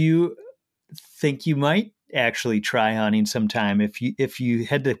two of you think you might actually try hunting sometime. If you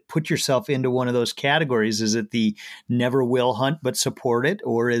had to put yourself into one of those categories, is it the never will hunt but support it,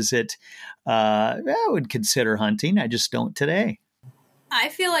 or is it I would consider hunting, I just don't today? I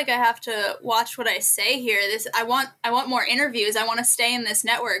feel like I have to watch what I say here. I want more interviews. I want to stay in this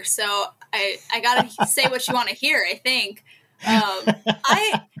network, so I gotta say what you want to hear, I think.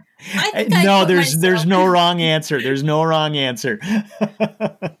 I think no, there's no wrong answer. There's no wrong answer.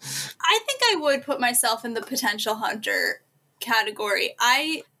 I think I would put myself in the potential hunter category.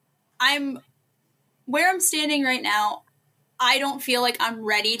 I'm where I'm standing right now. I don't feel like I'm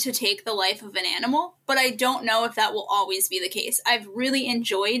ready to take the life of an animal, but I don't know if that will always be the case. I've really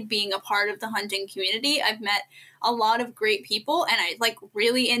enjoyed being a part of the hunting community. I've met a lot of great people, and I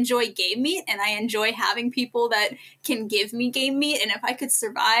really enjoy game meat, and I enjoy having people that can give me game meat. And if I could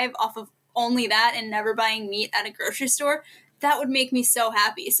survive off of only that and never buying meat at a grocery store, that would make me so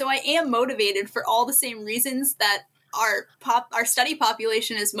happy. So I am motivated for all the same reasons that our study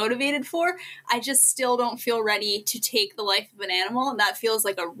population is motivated for. I just still don't feel ready to take the life of an animal, and that feels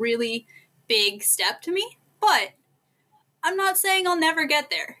like a really big step to me. But I'm not saying I'll never get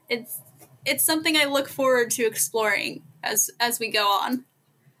there. It's something I look forward to exploring as we go on.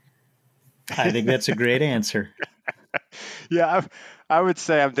 I think that's a great answer. Yeah, I would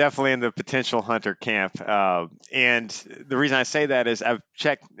say I'm definitely in the potential hunter camp. And the reason I say that is I've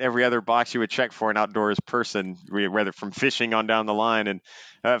checked every other box you would check for an outdoors person, whether from fishing on down the line.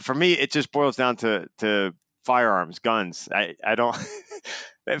 And for me, it just boils down to firearms, guns. I don't,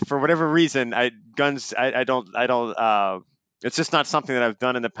 for whatever reason, guns, I don't, it's just not something that I've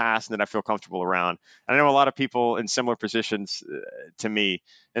done in the past and that I feel comfortable around. I know a lot of people in similar positions to me.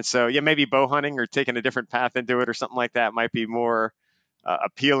 And so, yeah, maybe bow hunting or taking a different path into it or something like that might be more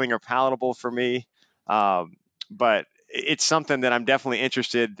appealing or palatable for me. But it's something that I'm definitely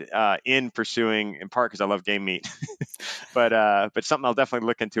interested in pursuing, in part because I love game meat. but something I'll definitely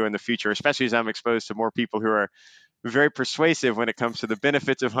look into in the future, especially as I'm exposed to more people who are very persuasive when it comes to the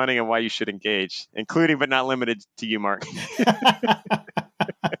benefits of hunting and why you should engage, including but not limited to you, Mark.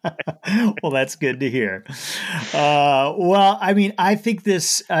 Well, that's good to hear. Well, I mean, I think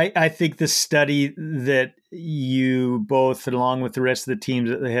this study that you both, along with the rest of the teams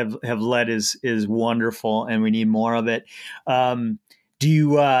that they have led, is wonderful, and we need more of it. Do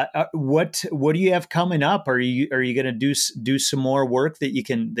you what do you have coming up? Are you going to do some more work that you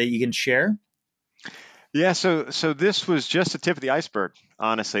can share? Yeah, so this was just the tip of the iceberg,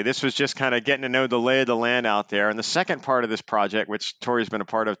 honestly. This was just kind of getting to know the lay of the land out there. And the second part of this project, which Tori's been a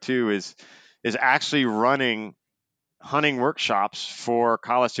part of too, is actually running hunting workshops for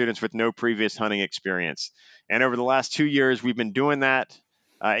college students with no previous hunting experience. And over the last 2 years, we've been doing that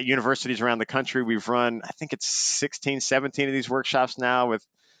at universities around the country. We've run, I think it's 16, 17 of these workshops now, with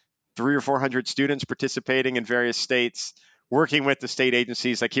 300 or 400 students participating in various states, working with the state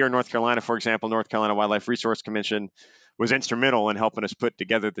agencies. Like here in North Carolina, for example, North Carolina Wildlife Resource Commission was instrumental in helping us put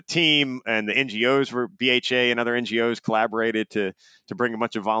together the team, and the NGOs were, BHA and other NGOs collaborated to bring a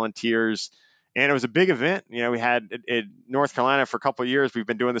bunch of volunteers. And it was a big event. You know, we had in North Carolina for a couple of years. We've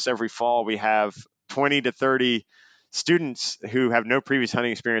been doing this every fall. We have 20 to 30 students who have no previous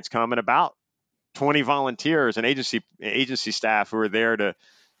hunting experience come, and about 20 volunteers and agency staff who are there to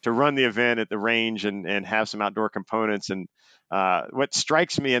run the event at the range and have some outdoor components. And what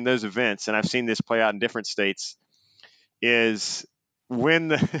strikes me in those events, and I've seen this play out in different states, is when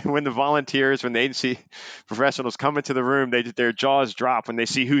the volunteers, when the agency professionals come into the room, their jaws drop when they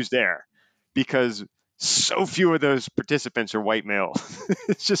see who's there, because so few of those participants are white male.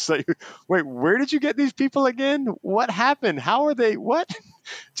 It's just like, wait, where did you get these people again? What happened? How are they? What?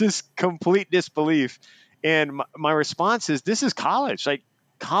 Just complete disbelief. And my response is, this is college. Like,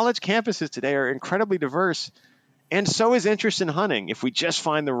 college campuses today are incredibly diverse, and so is interest in hunting, if we just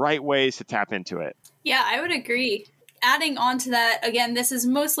find the right ways to tap into it. Yeah, I would agree. Adding on to that, again, this is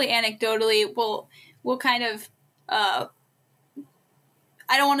mostly anecdotally. We'll kind of,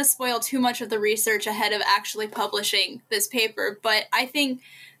 I don't want to spoil too much of the research ahead of actually publishing this paper, but I think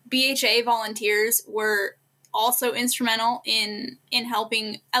BHA volunteers were also instrumental in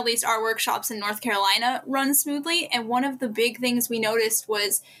helping at least our workshops in North Carolina run smoothly. And one of the big things we noticed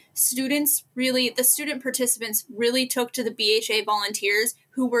was the student participants really took to the BHA volunteers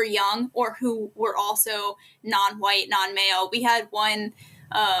who were young or who were also non-white, non-male. We had one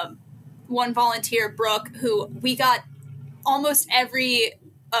volunteer, Brooke, who we got almost every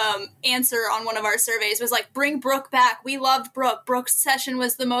answer on one of our surveys was like, bring Brooke back. We loved Brooke. Brooke's session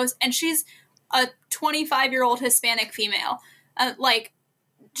was the most, and she's a 25-year-old Hispanic female.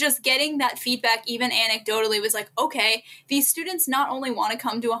 Just getting that feedback, even anecdotally, was like, okay, these students not only want to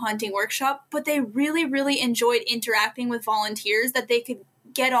come to a hunting workshop, but they really, really enjoyed interacting with volunteers that they could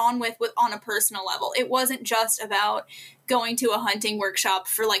get on with on a personal level. It wasn't just about going to a hunting workshop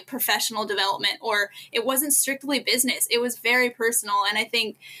for like professional development, or it wasn't strictly business. It was very personal. And I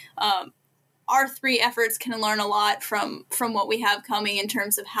think our three efforts can learn a lot from what we have coming in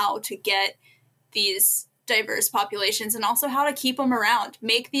terms of how to get these diverse populations and also how to keep them around,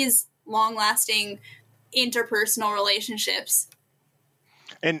 make these long-lasting interpersonal relationships.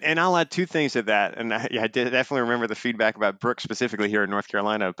 And I'll add two things to that. And I definitely remember the feedback about Brooke specifically here in North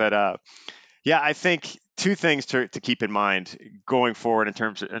Carolina. But I think two things to keep in mind going forward in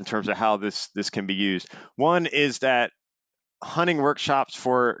terms of how this can be used. One is that hunting workshops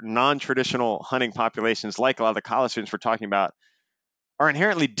for non-traditional hunting populations, like a lot of the college students we're talking about, are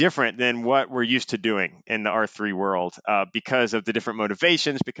inherently different than what we're used to doing in the R3 world because of the different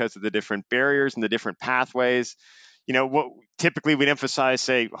motivations, because of the different barriers and the different pathways. You know, what typically we'd emphasize,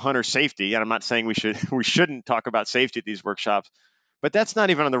 say, hunter safety, and I'm not saying we shouldn't talk about safety at these workshops, but that's not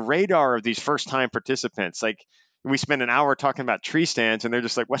even on the radar of these first-time participants. Like, we spend an hour talking about tree stands, and they're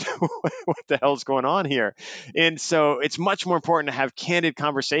just like, what the hell's going on here? And so it's much more important to have candid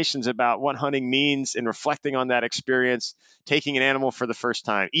conversations about what hunting means and reflecting on that experience, taking an animal for the first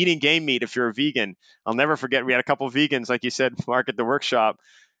time, eating game meat if you're a vegan. I'll never forget, we had a couple of vegans, like you said, Mark, at the workshop,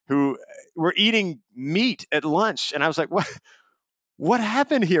 who were eating meat at lunch. And I was like, what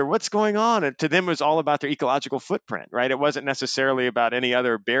happened here? What's going on? And to them, it was all about their ecological footprint, right? It wasn't necessarily about any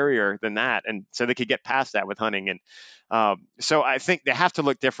other barrier than that. And so they could get past that with hunting. And so I think they have to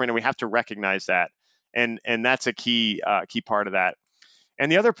look different, and we have to recognize that. And that's a key part of that.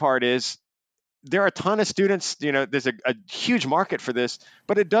 And the other part is, there are a ton of students, you know, there's a huge market for this,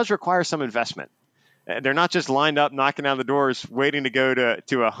 but it does require some investment. They're not just lined up, knocking down the doors, waiting to go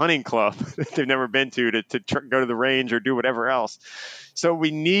to a hunting club that they've never been to go to the range or do whatever else. So we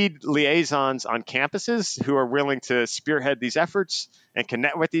need liaisons on campuses who are willing to spearhead these efforts and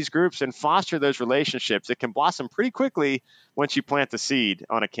connect with these groups and foster those relationships that can blossom pretty quickly once you plant the seed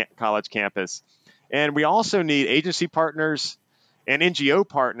on a college campus. And we also need agency partners and NGO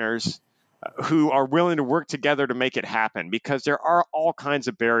partners who are willing to work together to make it happen, because there are all kinds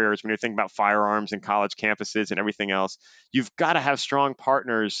of barriers when you're thinking about firearms and college campuses and everything else. You've got to have strong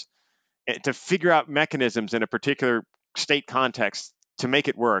partners to figure out mechanisms in a particular state context to make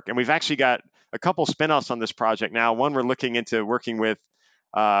it work. And we've actually got a couple spinoffs on this project now. One, we're looking into working with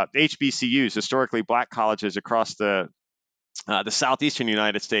HBCUs, historically black colleges across the southeastern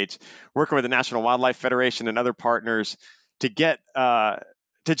United States, working with the National Wildlife Federation and other partners to get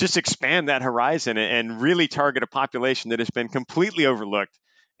to just expand that horizon and really target a population that has been completely overlooked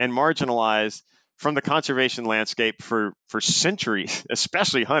and marginalized from the conservation landscape for centuries,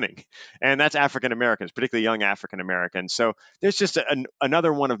 especially hunting. And that's African Americans, particularly young African Americans. So there's just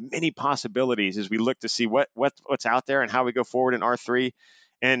another one of many possibilities as we look to see what's out there and how we go forward in R3.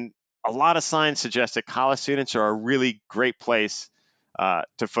 And a lot of signs suggest that college students are a really great place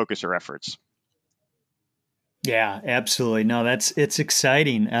to focus our efforts. Yeah, absolutely. No, it's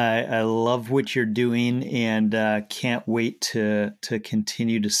exciting. I love what you're doing, and can't wait to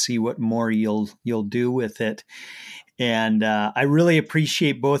continue to see what more you'll do with it. And I really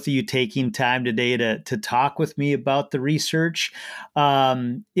appreciate both of you taking time today to talk with me about the research.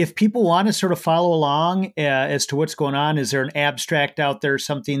 If people want to sort of follow along as to what's going on, is there an abstract out there,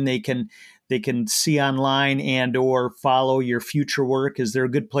 something they can see online and or follow your future work? Is there a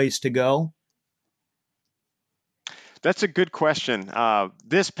good place to go? That's a good question.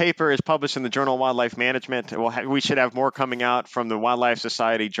 This paper is published in the Journal of Wildlife Management. We should have more coming out from the Wildlife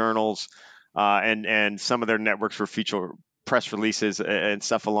Society journals and some of their networks for future press releases and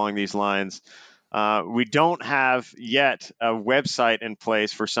stuff along these lines. We don't have yet a website in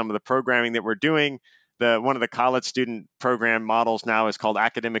place for some of the programming that we're doing. One of the college student program models now is called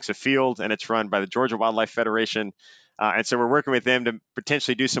Academics Afield, and it's run by the Georgia Wildlife Federation. And so we're working with them to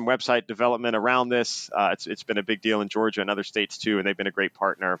potentially do some website development around this. It's been a big deal in Georgia and other states too, and they've been a great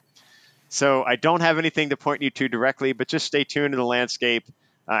partner. So I don't have anything to point you to directly, but just stay tuned to the landscape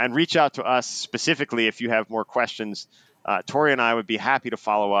and reach out to us specifically if you have more questions. Tori and I would be happy to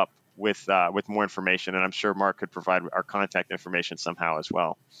follow up with more information, and I'm sure Mark could provide our contact information somehow as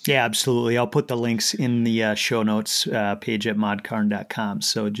well. Yeah, absolutely. I'll put the links in the show notes page at modcarn.com.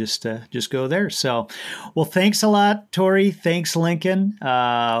 So just go there. So, well, thanks a lot, Tori. Thanks, Lincoln.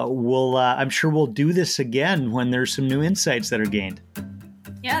 I'm sure we'll do this again when there's some new insights that are gained.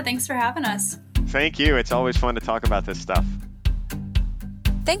 Yeah, thanks for having us. Thank you. It's always fun to talk about this stuff.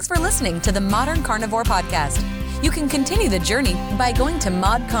 Thanks for listening to the Modern Carnivore Podcast. You can continue the journey by going to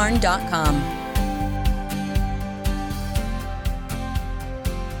modcarn.com.